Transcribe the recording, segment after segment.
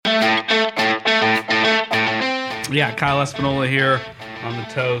Yeah, Kyle Espinola here on the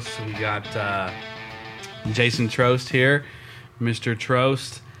toast. We got Jason Trost here, Mr.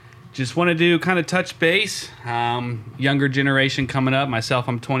 Trost. Just want to do kind of touch base. Younger generation coming up. Myself,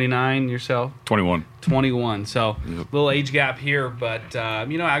 I'm 29. Yourself? 21. 21. So little age gap here, but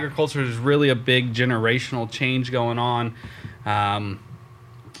agriculture is really a big generational change going on.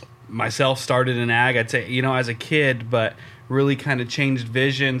 Myself started in ag, I'd say, as a kid, but really kind of changed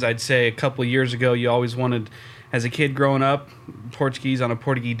visions. I'd say a couple of years ago, you always wanted, as a kid growing up, Portuguese on a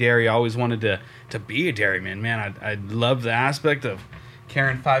Portuguese dairy, I always wanted to be a dairyman. Man, I love the aspect of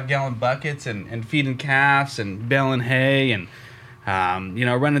carrying 5-gallon buckets and feeding calves and baling hay and,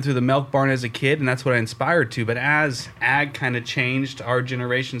 running through the milk barn as a kid, and that's what I inspired to. But as ag kind of changed, our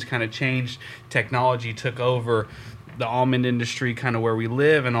generations kind of changed, technology took over the almond industry, kind of where we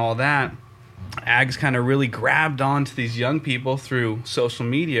live and all that, ag's kind of really grabbed onto these young people through social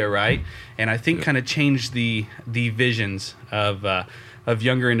media, right? And I think kind of changed the visions of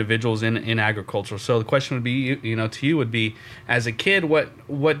younger individuals in agriculture. So the question would be, to you would be, as a kid,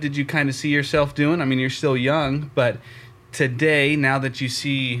 what did you kind of see yourself doing? I mean, you're still young, but today, now that you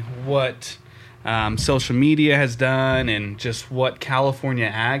see what social media has done and just what California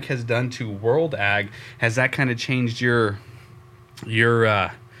ag has done to world ag, has that kind of changed your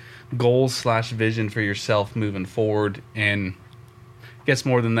goals / vision for yourself moving forward? And I guess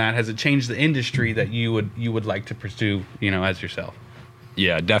more than that, has it changed the industry that you would like to pursue, as yourself?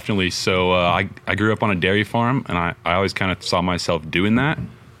 Yeah, definitely. So I grew up on a dairy farm, and I always kind of saw myself doing that,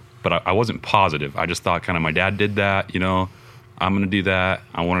 but I wasn't positive. I just thought kind of my dad did that, I'm going to do that.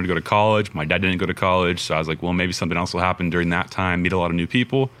 I wanted to go to college. My dad didn't go to college, so I was like, well, maybe something else will happen during that time, meet a lot of new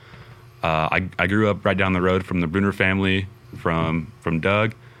people. I grew up right down the road from the Bruner family, from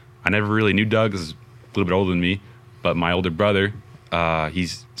Doug. I never really knew Doug, 'cause he's a little bit older than me, but my older brother,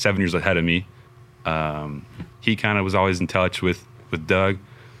 he's 7 years ahead of me. He kind of was always in touch with Doug,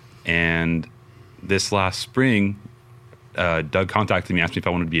 and this last spring, Doug contacted me, asked me if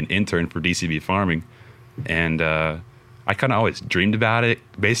I wanted to be an intern for DCB Farming, and I kind of always dreamed about it,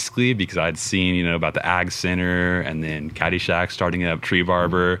 basically, because I'd seen, about the Ag Center, and then Caddyshack starting up, Tree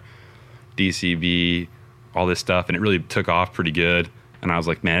Barber, DCB, all this stuff, and it really took off pretty good. And I was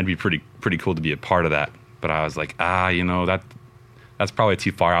like, man, it'd be pretty cool to be a part of that. But I was like, that's probably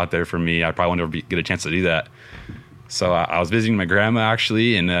too far out there for me. I probably won't ever get a chance to do that. So I was visiting my grandma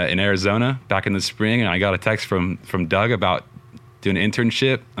actually in Arizona back in the spring, and I got a text from Doug about doing an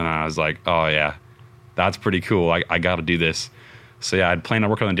internship, and I was like, oh yeah, that's pretty cool. I got to do this. So yeah, I'd planned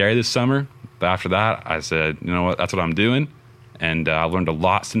on working on the dairy this summer, but after that, I said, you know what, that's what I'm doing, and I've learned a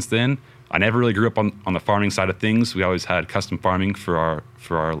lot since then. I never really grew up on the farming side of things. We always had custom farming for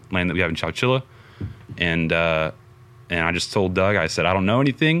our land that we have in Chowchilla, and I just told Doug, I said, I don't know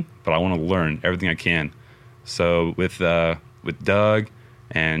anything, but I want to learn everything I can. So with Doug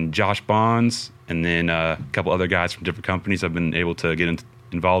and Josh Bonds, and then a couple other guys from different companies I've been able to get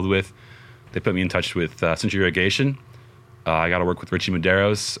involved with, they put me in touch with Century Irrigation. I got to work with Richie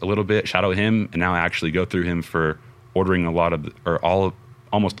Medeiros a little bit, shadow him, and now I actually go through him for ordering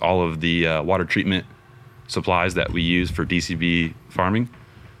almost all of the water treatment supplies that we use for DCB farming.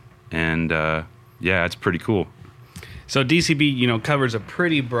 And it's pretty cool. So DCB, covers a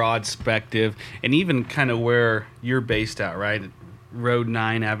pretty broad spectrum, and even kind of where you're based out, right? Road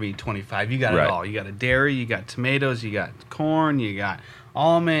 9, Avenue 25. You got it all. You got a dairy, you got tomatoes, you got corn, you got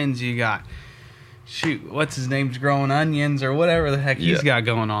almonds, you got, what's his name's growing onions or whatever the heck he's got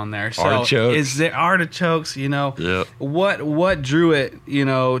going on there. So artichokes. Is there artichokes, Yep. What drew it,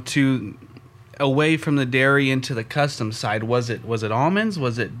 to away from the dairy into the custom side? Was it almonds?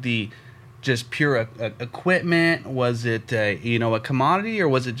 Was it the just pure equipment? Was it a commodity, or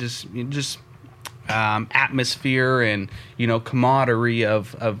was it just atmosphere and camaraderie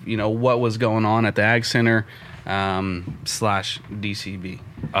of what was going on at the Ag Center / DCB?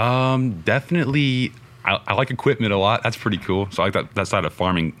 Definitely, I like equipment a lot. That's pretty cool. So I like that side of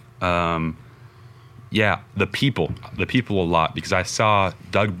farming. The people a lot, because I saw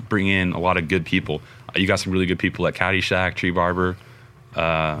Doug bring in a lot of good people. You got some really good people at Caddyshack, Tree Barber,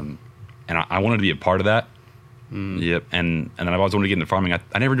 and I wanted to be a part of that. Yep. And then I've always wanted to get into farming. I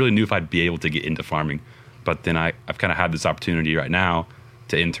never really knew if I'd be able to get into farming, but then I've kind of had this opportunity right now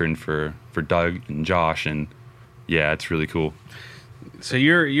to intern for Doug and Josh, and yeah, it's really cool. So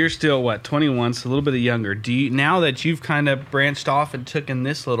you're still 21, so a little bit younger. Do you, now that you've kind of branched off and taken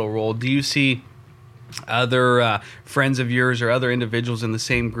this little role, do you see other friends of yours or other individuals in the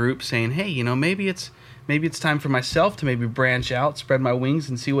same group saying, hey, maybe it's time for myself to maybe branch out, spread my wings,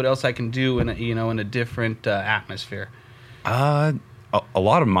 and see what else I can do in a different atmosphere? a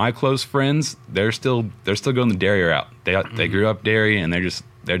lot of my close friends, they're still going the dairy route. They grew up dairy, and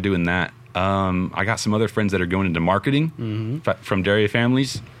they're doing that. I got some other friends that are going into marketing from dairy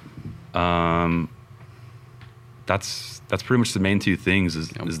families. That's pretty much the main two things.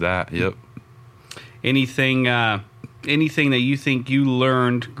 Is that? Yep. Anything that you think you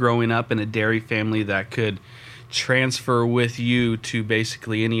learned growing up in a dairy family that could transfer with you to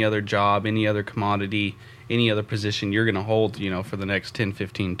basically any other job, any other commodity, any other position you're going to hold, for the next 10,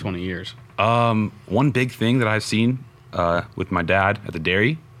 15, 20 years? One big thing that I've seen with my dad at the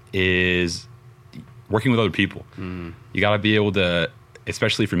dairy is working with other people. You got to be able to,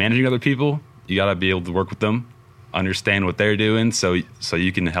 especially if you're managing other people, you got to be able to work with them, understand what they're doing, so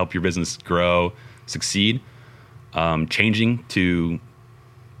you can help your business grow, succeed. Changing to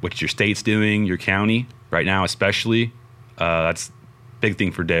what your state's doing, your county right now, especially, that's a big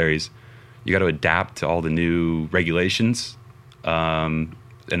thing for dairies. You got to adapt to all the new regulations, and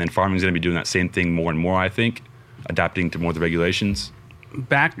then farming's going to be doing that same thing more and more. I think adapting to more of the regulations.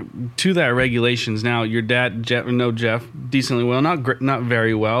 Back to that regulations. Now, your dad, Jeff, decently well, not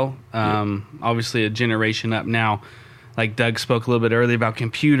very well. Obviously, a generation up now. Like Doug spoke a little bit earlier about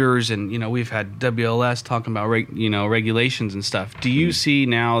computers, and we've had WLS talking about regulations and stuff. Do you see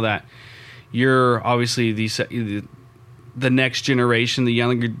now that you're obviously the next generation, the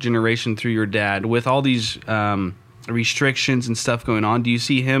younger generation through your dad, with all these restrictions and stuff going on? Do you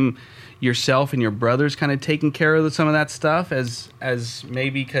see yourself and your brothers kind of taking care of some of that stuff as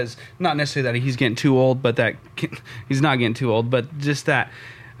maybe, because not necessarily that he's getting too old, but that he's not getting too old, but just that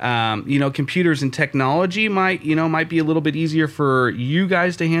computers and technology might be a little bit easier for you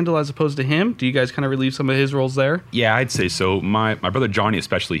guys to handle as opposed to him? Do you guys kind of relieve some of his roles there? Yeah, I'd say so. My brother Johnny,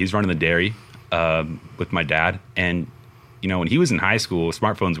 especially, he's running the dairy with my dad, and when he was in high school,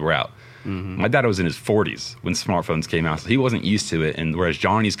 smartphones were out. My dad was in his 40s when smartphones came out, so he wasn't used to it. And whereas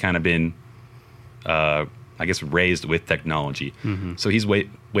Johnny's kind of been, I guess, raised with technology, so he's way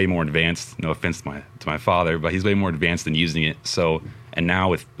more advanced. No offense to my father, but he's way more advanced in using it. So, and now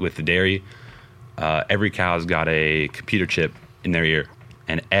with the dairy, every cow's got a computer chip in their ear,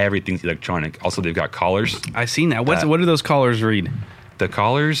 and everything's electronic. Also, they've got collars. I've seen that. What do those collars read? The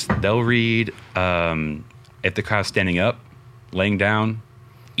collars, they'll read if the cow's standing up, laying down,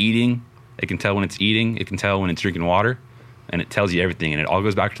 eating. It can tell when it's eating. It can tell when it's drinking water, and it tells you everything. And it all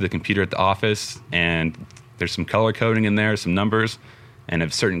goes back to the computer at the office, and there's some color coding in there, some numbers. And if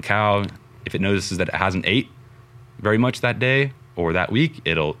a certain cow, if it notices that it hasn't ate very much that day or that week,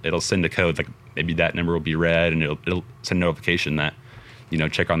 it'll send a code. Like maybe that number will be red, and it'll send a notification that,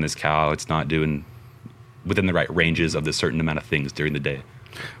 check on this cow. It's not doing within the right ranges of the certain amount of things during the day.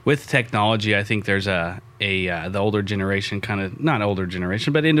 With technology, I think there's the older generation, kind of not older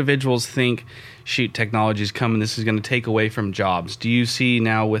generation, but individuals think, shoot, technology's coming, this is going to take away from jobs. Do you see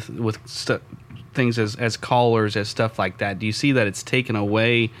now with things as callers, as stuff like that, do you see that it's taken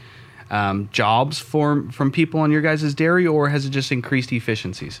away jobs from people on your guys' dairy, or has it just increased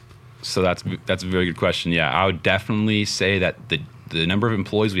efficiencies? So that's a very good question. Yeah, I would definitely say that the number of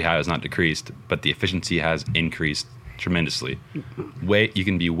employees we have has not decreased, but the efficiency has increased tremendously. You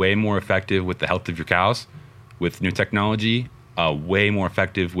can be way more effective with the health of your cows with new technology, way more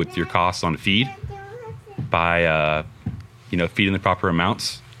effective with your costs on feed by feeding the proper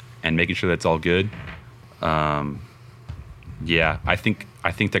amounts and making sure that's all good. I think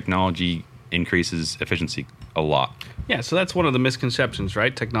technology increases efficiency a lot. Yeah, so that's one of the misconceptions,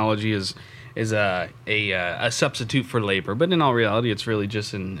 right? Technology is a substitute for labor, but in all reality, it's really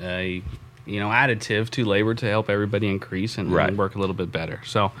just a additive to labor to help everybody increase and work a little bit better.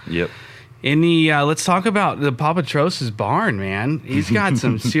 So, yep. Let's talk about the Papa Troce's barn, man. He's got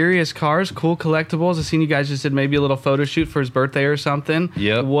some serious cars, cool collectibles. I've seen you guys just did maybe a little photo shoot for his birthday or something.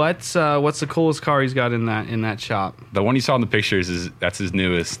 Yep. What's the coolest car he's got in that shop? The one you saw in the pictures that's his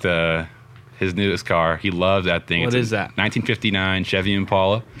newest car. He loves that thing. What is that? 1959 Chevy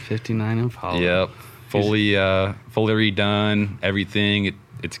Impala. 59 Impala. Yep. Fully redone. Everything.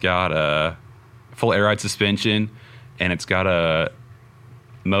 It's got a full air ride suspension, and it's got a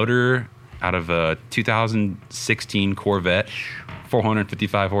motor out of a 2016 Corvette,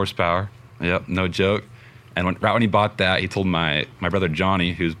 455 horsepower. Yep, no joke. And right when he bought that, he told my brother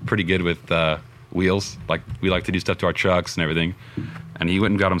Johnny, who's pretty good with wheels, like we like to do stuff to our trucks and everything, and he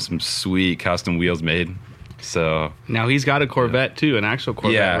went and got him some sweet custom wheels made. So now he's got a Corvette too, an actual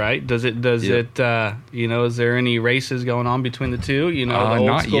Corvette, right? Does it? Is there any races going on between the two? The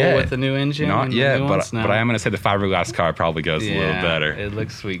old school with the new engine. Not yet, but I am going to say the fiberglass car probably goes a little better. It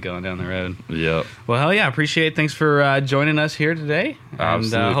looks sweet going down the road. Yep. Well, hell yeah, appreciate it. Thanks for joining us here today, and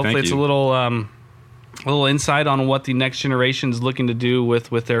Absolutely. hopefully it's a little a little insight on what the next generation is looking to do with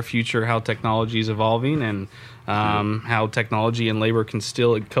their future, how technology is evolving, and how technology and labor can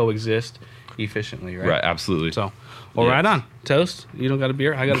still coexist efficiently, right? Right, absolutely. So, well, Yes. right on. Toast? You don't got a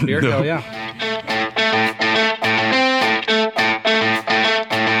beer? I got a beer? No. Hell yeah.